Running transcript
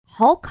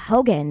Hulk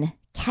Hogan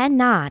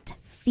cannot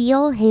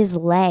feel his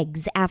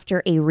legs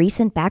after a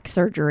recent back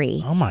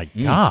surgery. Oh, my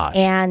God.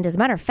 And as a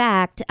matter of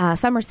fact,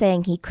 some are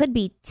saying he could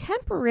be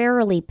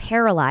temporarily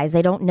paralyzed.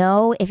 They don't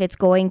know if it's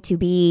going to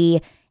be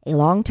a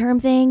long-term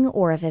thing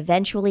or if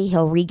eventually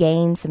he'll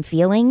regain some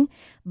feeling.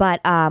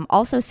 But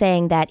also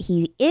saying that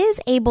he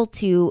is able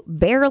to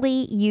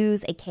barely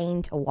use a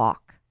cane to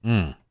walk.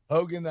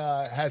 Hogan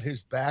had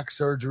his back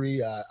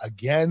surgery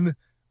again.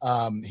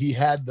 He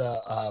had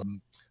the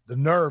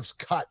nerves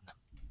cut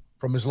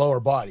from his lower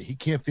body. He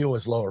can't feel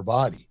his lower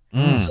body.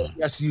 So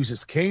he has to use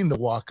his cane to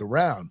walk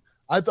around.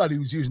 I thought he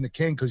was using the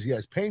cane because he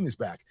has pain in his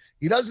back.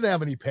 He doesn't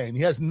have any pain.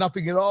 He has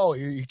nothing at all.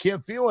 He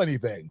can't feel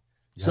anything.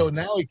 Yikes. So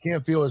now he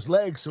can't feel his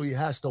legs, so he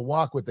has to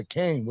walk with the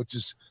cane, which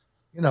is,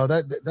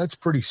 that's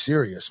pretty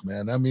serious,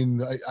 man. I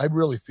mean, I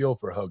really feel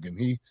for Hogan.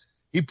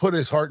 He put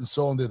his heart and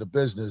soul into the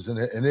business, and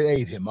it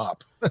ate him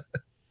up.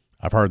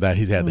 I've heard that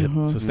he's had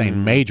to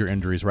sustain major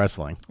injuries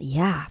wrestling.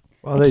 Yeah.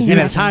 Well, they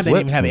and at the time, they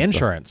didn't even have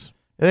insurance.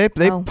 They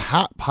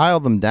pile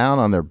them down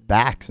on their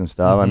backs and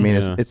stuff. I mean,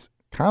 it's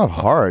kind of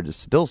hard. It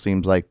still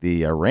seems like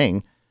the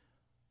ring.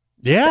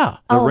 Yeah.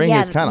 The ring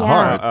is kind of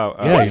hard.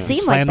 It does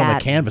seem like that. On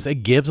the canvas.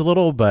 It gives a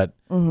little, but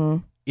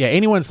yeah,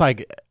 anyone's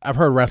like, I've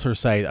heard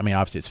wrestlers say, I mean,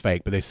 obviously it's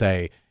fake, but they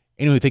say,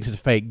 anyone who thinks it's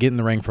fake, get in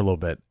the ring for a little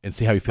bit and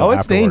see how you feel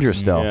afterwards. It's dangerous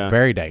still. Yeah.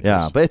 Very dangerous.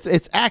 Yeah, but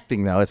it's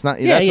acting, though. It's not.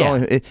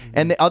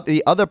 And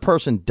the other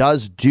person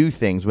does do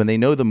things when they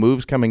know the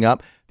move's coming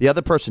up. The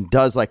other person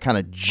does like kind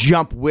of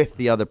jump with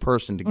the other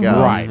person to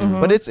go. Right.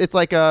 But it's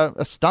like a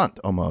stunt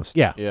almost.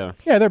 Yeah.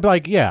 Yeah, they're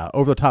like,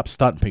 over-the-top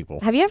stunt people.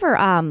 Have you ever,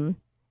 I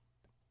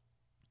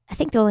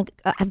think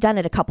I've done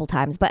it a couple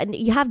times, but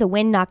you have the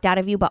wind knocked out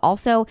of you, but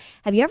also,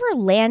 have you ever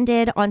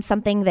landed on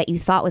something that you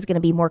thought was going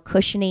to be more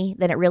cushiony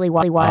than it really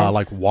was?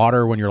 Like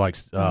water when you're like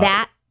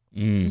that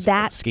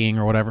skiing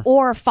or whatever,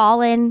 or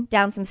fallen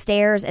down some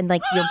stairs and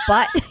like your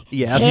butt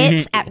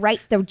hits at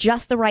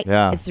just the right.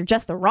 Yeah. It's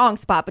just the wrong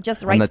spot, but just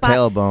the right on the spot,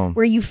 tailbone,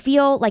 where you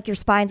feel like your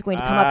spine's going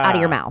to come up out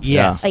of your mouth.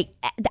 Yes, like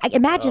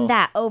imagine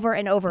that over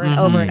and over and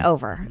over and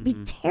over. It'd be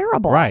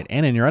terrible. Right,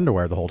 and in your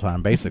underwear the whole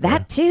time, basically.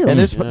 That too. And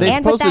they're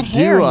supposed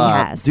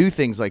to do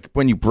things like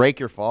when you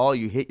break your fall,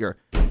 you hit your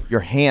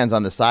hands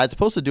on the side. It's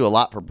supposed to do a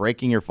lot for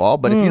breaking your fall,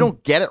 but if you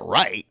don't get it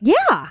right,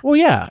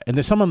 well, and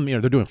there's some of them,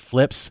 they're doing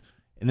flips.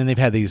 And then they've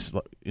had these,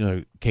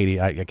 Katie,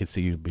 I could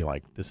see you be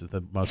like, this is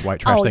the most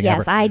white trash thing ever. Oh,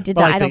 yes, I did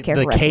not. Like I don't care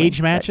for the cage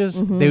matches,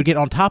 they would get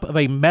on top of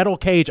a metal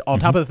cage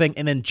on top of the thing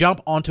and then jump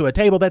onto a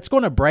table that's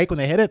going to break when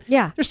they hit it.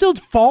 Yeah. They're still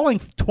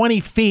falling 20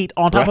 feet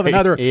on top of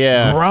another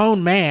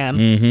grown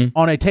man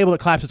on a table that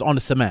collapses onto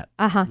cement.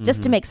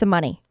 Just to make some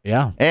money.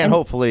 Yeah. And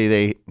hopefully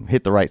they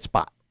hit the right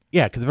spot.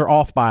 Yeah, because they're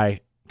off because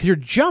you're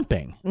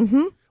jumping.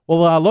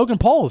 Well, Logan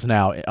Paul is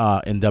now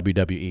in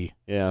WWE.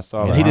 Yeah, I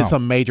saw that. And he did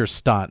some major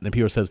stunt, and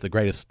people says the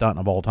greatest stunt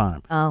of all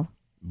time. Oh.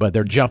 But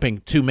they're jumping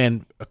two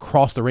men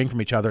across the ring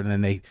from each other, and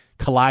then they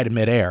collide in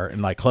midair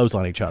and like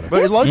clothesline each other.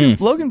 But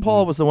Logan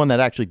Paul was the one that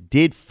actually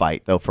did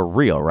fight, though, for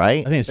real,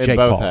 right? I think it's They Jake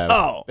both Paul. have.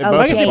 They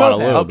both Jake. have fought a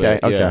little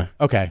bit.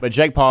 Okay. But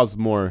Jake Paul's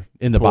more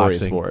in the notorious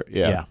boxing for it.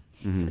 Yeah.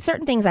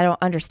 Certain things I don't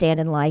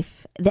understand in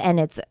life, and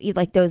it's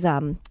like those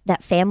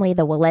that family,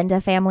 the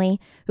Walenda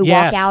family, who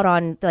walk out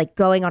on like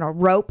going on a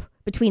rope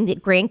between the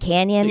Grand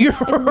Canyon.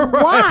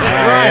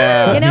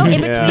 Why? In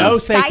between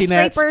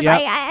skyscrapers.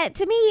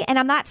 To me, and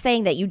I'm not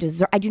saying that you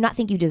deserve. I do not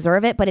think you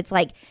deserve it, but it's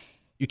like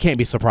you can't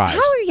be surprised.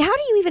 How do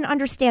you even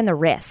understand the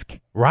risk?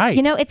 Right.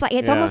 It's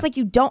like almost like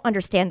you don't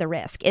understand the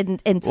risk, and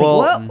it's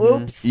like,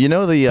 oops. You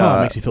know the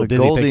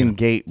Golden thinking.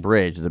 Gate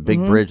Bridge, the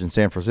big bridge in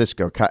San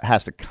Francisco,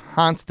 has to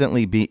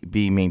constantly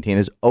be maintained.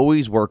 There's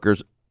always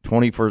workers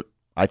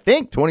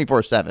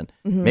 24/7.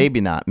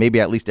 Maybe not. Maybe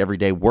at least every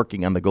day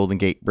working on the Golden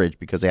Gate Bridge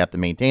because they have to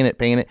maintain it,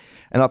 paint it.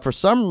 And for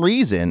some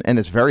reason, and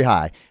it's very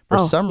high,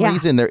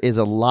 reason there is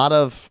a lot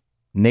of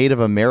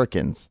Native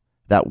Americans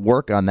that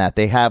work on that.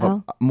 They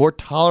have more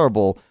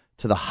tolerable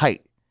to the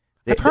height.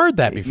 I've heard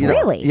that before.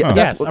 Really? Yeah,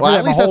 yes.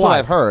 At least that's what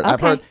I've heard. Okay.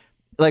 I've heard.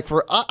 Like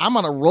I'm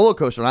on a roller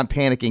coaster and I'm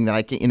panicking that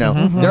I can't,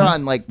 they're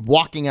on like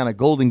walking on a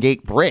Golden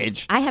Gate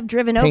Bridge. I have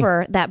driven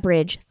over that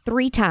bridge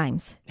 3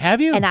 times.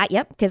 Have you? And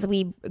because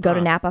we go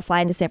to Napa,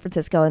 fly into San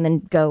Francisco, and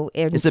then go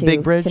It's a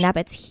big bridge? to Napa.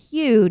 It's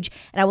huge.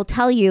 And I will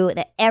tell you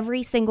that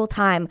every single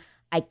time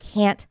I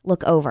can't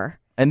look over.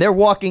 And they're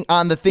walking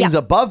on the things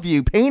above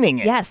you, painting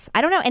it. Yes,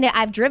 I don't know. And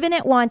I've driven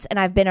it once, and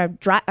I've been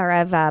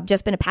I've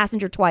just been a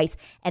passenger twice,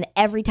 and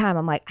every time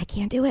I'm like, I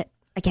can't do it.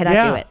 I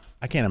cannot do it.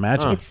 I can't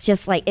imagine. It's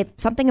just like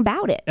something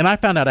about it. And I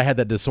found out I had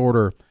that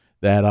disorder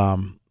that I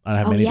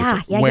have many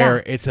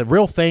where it's a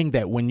real thing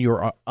that when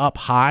you're up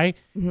high,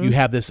 you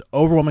have this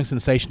overwhelming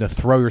sensation to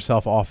throw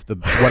yourself off the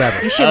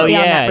whatever. You shouldn't be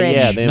on that bridge.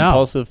 Yeah, the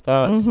impulsive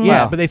thoughts.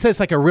 Yeah, but they say it's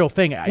like a real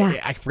thing.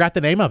 I forgot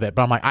the name of it,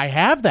 but I'm like, I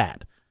have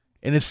that.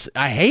 And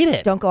I hate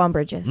it. Don't go on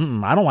bridges.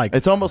 I don't like it.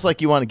 It's almost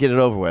like you want to get it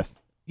over with.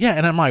 Yeah,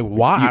 and I'm like,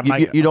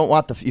 why? You don't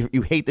want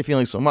you hate the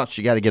feeling so much.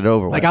 You got to get it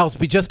over with. Like I'll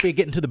just be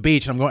getting to the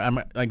beach, and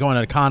I'm going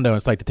to a condo. And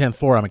it's like the 10th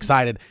floor. I'm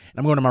excited, and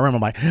I'm going to my room.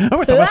 I'm like, I'm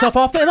gonna throw myself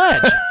off the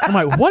ledge. I'm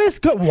like, what is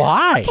good?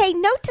 Why? Okay,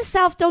 note to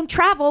self: don't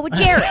travel with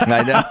Jared.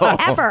 I know,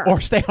 ever,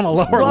 or stay on a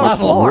lower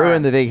level.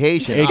 Ruin the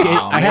vacation.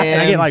 I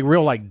get like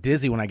real like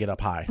dizzy when I get up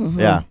high.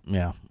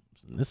 Yeah.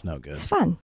 It's no good. It's fun.